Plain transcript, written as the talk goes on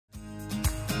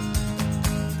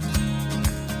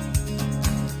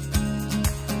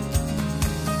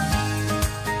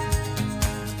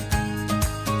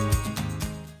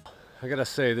gotta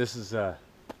say, this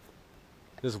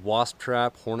wasp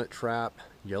trap, hornet trap,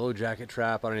 yellowjacket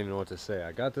trap, I don't even know what to say.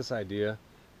 I got this idea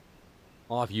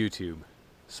off YouTube.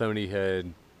 Somebody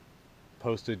had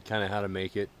posted kind of how to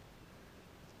make it,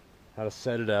 how to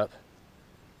set it up.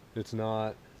 It's an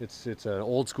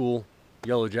old school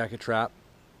yellowjacket trap,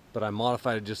 but I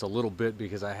modified it just a little bit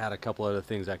because I had a couple other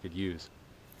things I could use.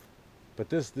 But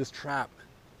this trap,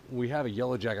 we have a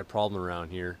yellowjacket problem around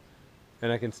here, and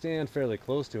I can stand fairly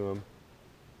close to them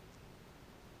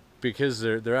because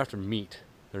they're after meat.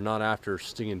 They're not after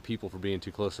stinging people for being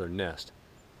too close to their nest.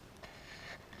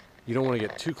 You don't want to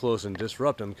get too close and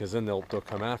disrupt them because then they'll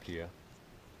come after you.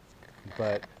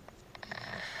 But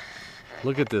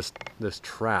look at this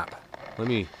trap.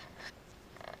 Let's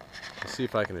see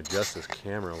if I can adjust this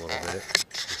camera a little bit.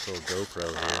 This little GoPro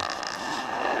here.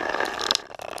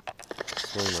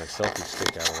 Swing my selfie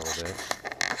stick out a little bit.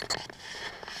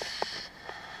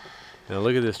 Now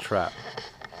look at this trap.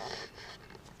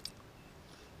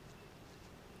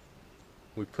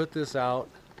 We put this out.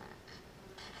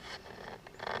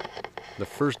 The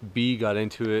first bee got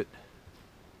into it,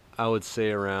 I would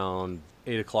say around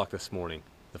 8 o'clock this morning.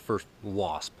 The first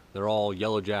wasp. They're all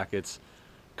yellowjackets,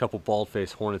 a couple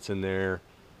bald-faced hornets in there.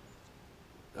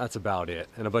 That's about it,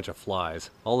 and a bunch of flies.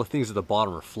 All the things at the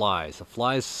bottom are flies. The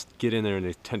flies get in there and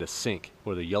they tend to sink,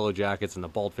 where the yellowjackets and the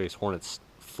bald-faced hornets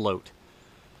float.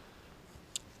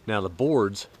 Now the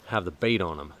boards have the bait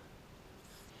on them.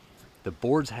 The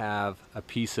boards have a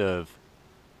piece of,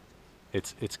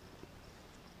 it's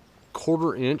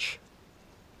 1/4 inch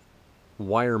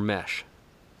wire mesh.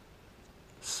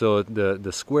 So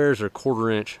the squares are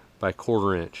 1/4 inch by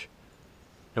 1/4 inch.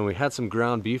 And we had some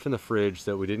ground beef in the fridge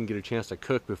that we didn't get a chance to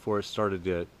cook before it started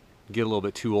to get a little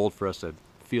bit too old for us to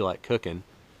feel like cooking.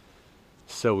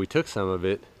 So we took some of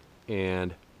it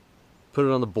and put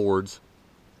it on the boards,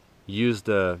 used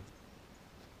the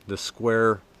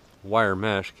square wire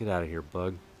mesh. Get out of here,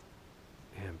 bug.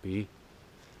 Damn bee.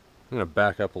 I'm gonna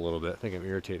back up a little bit. I think I'm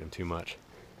irritating him too much.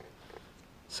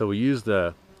 So we used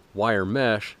the wire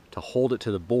mesh to hold it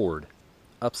to the board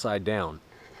upside down,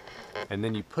 and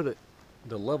then you put it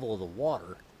the level of the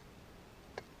water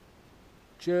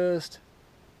just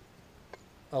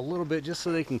a little bit, just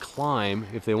so they can climb.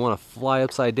 If they want to fly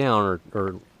upside down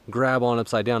or grab on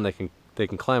upside down, they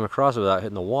can climb across it without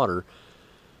hitting the water.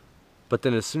 But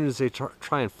then as soon as they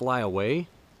try and fly away,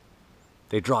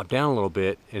 they drop down a little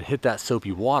bit and hit that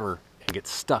soapy water and get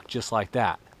stuck just like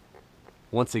that.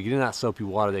 Once they get in that soapy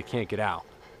water, they can't get out.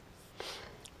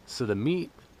 So the meat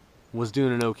was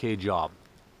doing an okay job.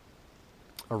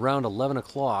 Around 11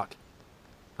 o'clock,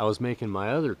 I was making my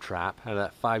other trap out of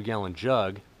that 5-gallon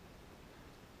jug,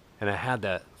 and I had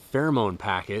that pheromone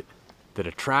packet that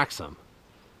attracts them.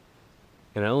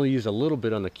 And I only used a little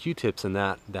bit on the Q-tips in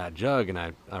that jug, and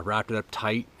I wrapped it up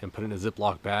tight and put it in a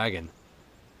Ziploc bag. And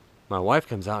my wife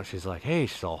comes out and she's like, "Hey,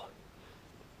 so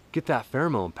get that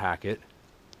pheromone packet.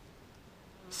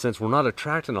 Since we're not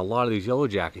attracting a lot of these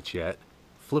yellowjackets yet,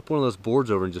 flip one of those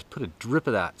boards over and just put a drip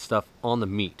of that stuff on the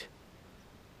meat."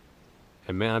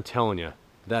 And man, I'm telling you,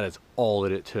 that is all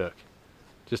that it took.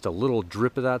 Just a little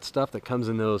drip of that stuff that comes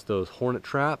in those hornet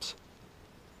traps.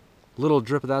 Little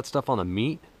drip of that stuff on the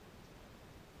meat.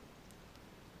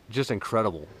 Just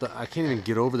incredible. I can't even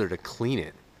get over there to clean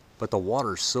it, but the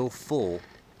water's so full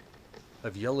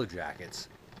of yellowjackets.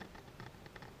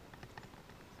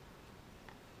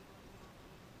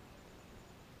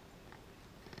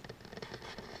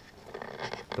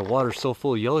 The water's so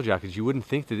full of yellowjackets, you wouldn't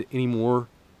think that any more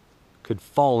could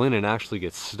fall in and actually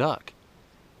get stuck.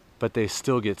 But they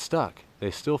still get stuck.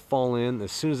 They still fall in.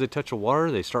 As soon as they touch the water,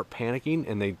 they start panicking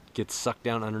and they get sucked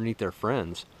down underneath their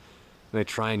friends. And they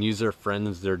try and use their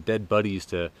friends, their dead buddies,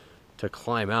 to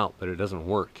climb out, but it doesn't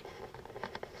work.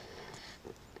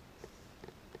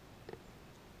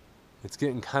 It's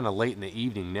getting kind of late in the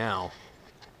evening now,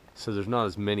 so there's not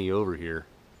as many over here.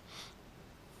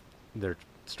 They're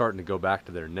starting to go back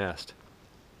to their nest.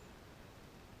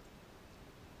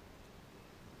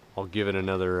 I'll give it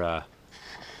another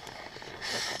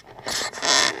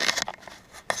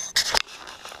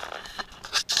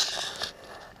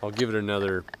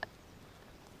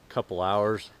couple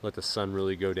hours, let the sun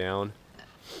really go down,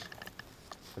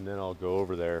 and then I'll go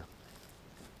over there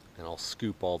and I'll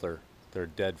scoop all their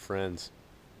dead friends,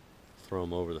 throw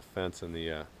them over the fence in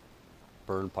the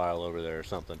burn pile over there or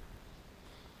something.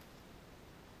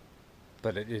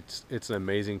 But it's an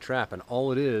amazing trap, and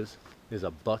all it is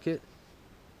a bucket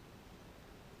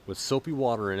with soapy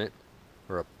water in it,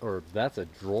 or that's a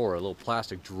drawer, a little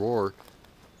plastic drawer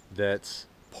that's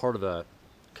part of a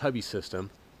cubby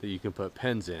system that you can put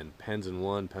pens in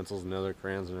one, pencils in another,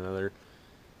 crayons in another.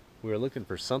 we were looking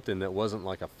for something that wasn't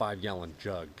like a 5-gallon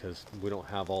jug, because we don't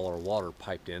have all our water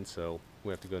piped in, so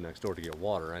we have to go next door to get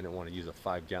water. I didn't want to use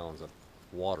 5 gallons of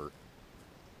water.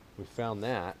 We found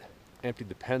that, emptied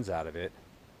the pens out of it,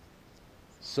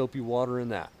 soapy water in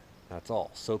that. That's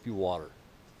all, soapy water.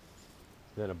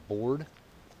 Then a board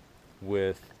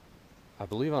with, I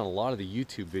believe on a lot of the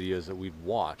YouTube videos that we've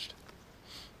watched,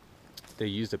 they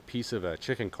used a piece of a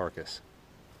chicken carcass,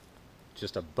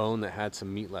 just a bone that had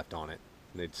some meat left on it.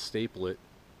 And they'd staple it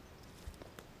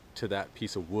to that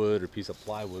piece of wood or piece of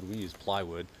plywood. We use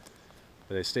plywood,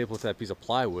 but they staple it to that piece of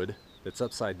plywood that's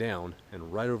upside down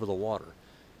and right over the water.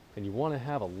 And you want to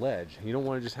have a ledge. You don't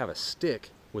want to just have a stick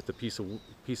with the piece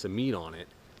of meat on it,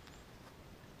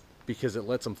 because it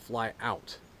lets them fly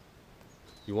out.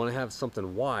 You want to have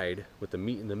something wide with the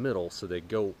meat in the middle, so they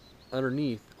go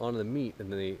underneath onto the meat,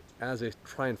 and then as they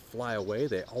try and fly away,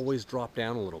 they always drop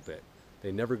down a little bit.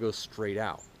 They never go straight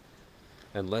out,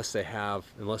 unless they're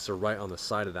right on the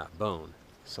side of that bone.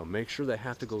 So make sure they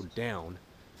have to go down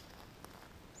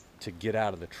to get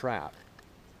out of the trap.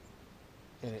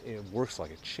 And it works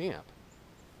like a champ.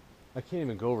 I can't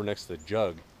even go over next to the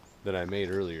jug that I made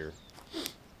earlier.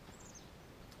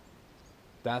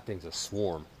 That thing's a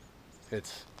swarm.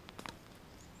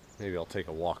 Maybe I'll take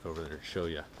a walk over there and show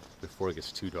you before it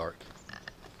gets too dark.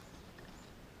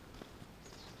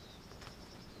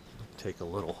 Take a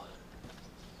little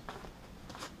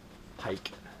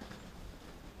hike.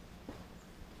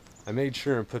 I made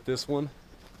sure and put this one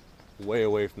way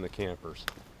away from the campers.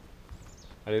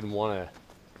 I didn't want to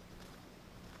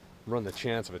run the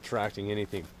chance of attracting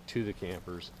anything to the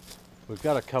campers. We've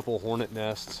got a couple hornet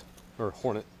nests, or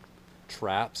hornet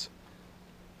traps,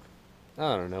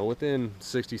 I don't know, within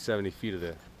 60-70 feet of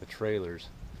the trailers.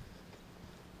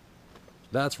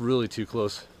 That's really too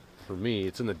close for me.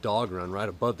 It's in the dog run right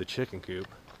above the chicken coop.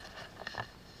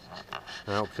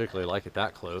 I don't particularly like it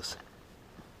that close,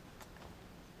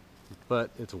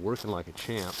 but it's working like a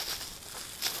champ.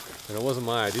 And it wasn't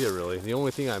my idea, really. The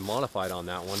only thing I modified on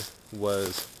that one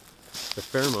was the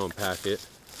pheromone packet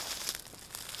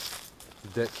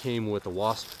that came with the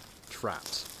wasp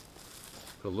traps.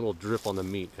 Put a little drip on the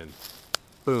meat and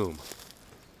boom,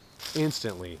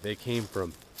 instantly they came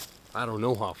from I don't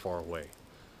know how far away.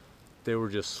 They were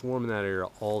just swarming that area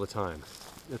all the time.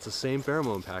 It's the same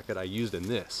pheromone packet I used in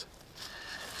this.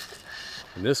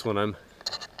 And this one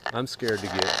I'm scared to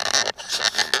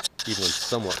get even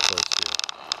somewhat close to.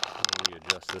 Let me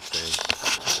adjust this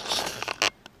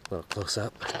thing. A little close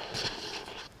up.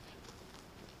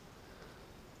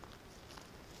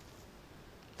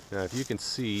 Now if you can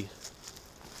see,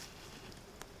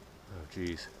 oh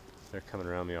geez, they're coming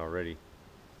around me already.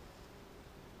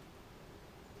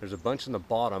 There's a bunch in the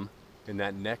bottom in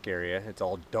that neck area. It's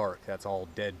all dark, that's all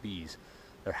dead bees.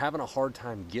 They're having a hard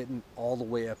time getting all the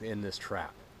way up in this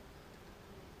trap.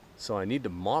 So I need to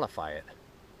modify it,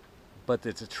 but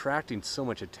it's attracting so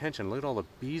much attention. Look at all the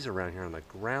bees around here on the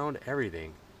ground,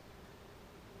 everything.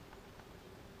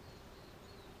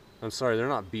 I'm sorry, they're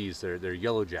not bees, they're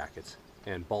yellowjackets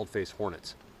and bald-faced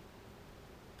hornets.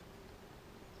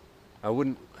 I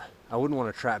wouldn't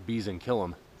want to trap bees and kill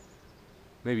them.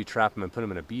 Maybe trap them and put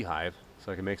them in a beehive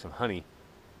so I can make some honey.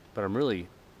 But I'm really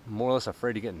more or less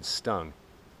afraid of getting stung.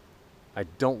 I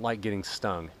don't like getting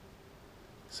stung.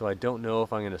 So I don't know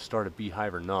if I'm going to start a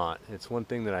beehive or not. It's one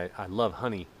thing that I love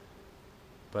honey,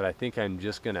 but I think I'm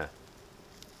just going to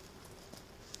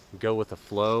go with the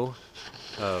flow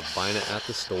of buying it at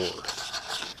the store.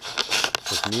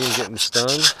 With me and getting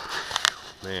stung,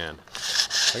 man,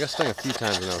 I got stung a few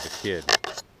times when I was a kid.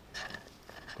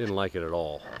 Didn't like it at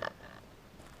all.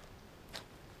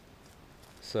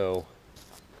 So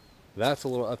that's a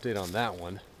little update on that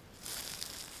one.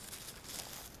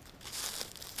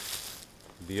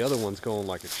 The other one's going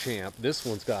like a champ. This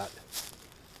one's got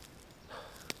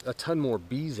a ton more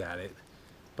bees at it,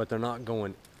 but they're not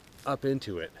going up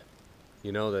into it.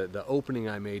 You know, the opening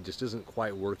I made just isn't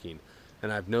quite working.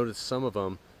 And I've noticed some of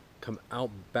them come out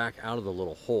back out of the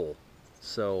little hole.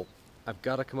 So I've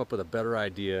got to come up with a better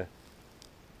idea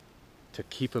to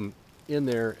keep them in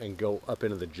there and go up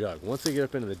into the jug. Once they get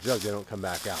up into the jug, they don't come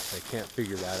back out. They can't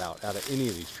figure that out of any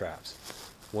of these traps.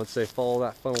 Once they follow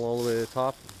that funnel all the way to the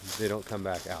top, they don't come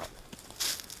back out.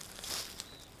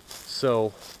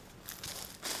 So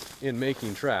in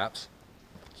making traps,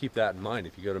 keep that in mind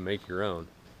if you go to make your own.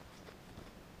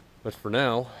 But for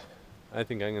now, I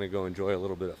think I'm going to go enjoy a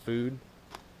little bit of food,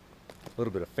 a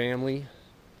little bit of family,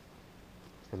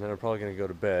 and then I'm probably going to go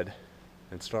to bed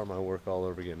and start my work all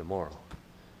over again tomorrow.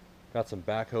 Got some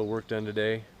backhoe work done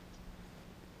today.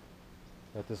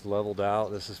 Got this leveled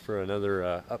out. This is for another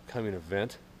upcoming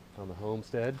event on the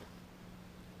homestead.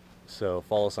 So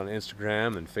follow us on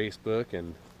Instagram and Facebook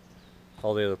and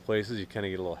all the other places. You kind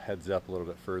of get a little heads up a little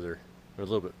bit further, or a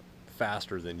little bit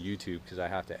faster than YouTube, because I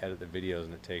have to edit the videos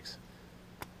and it takes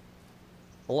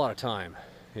a lot of time.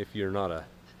 If you're not a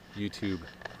YouTube,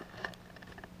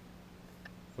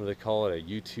 what do they call it, a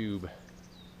YouTube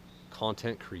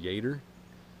content creator,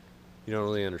 you don't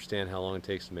really understand how long it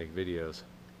takes to make videos.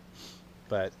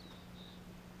 But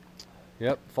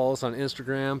yep, follow us on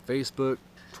Instagram, Facebook,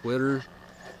 Twitter.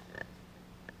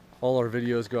 All our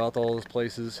videos go out to all those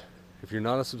places. If you're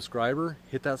not a subscriber,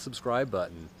 hit that subscribe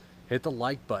button, hit the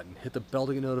like button, hit the bell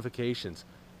to get notifications,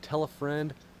 tell a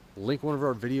friend, link one of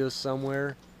our videos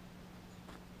somewhere.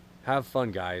 Have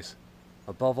fun, guys.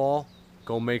 Above all,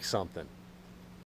 go make something.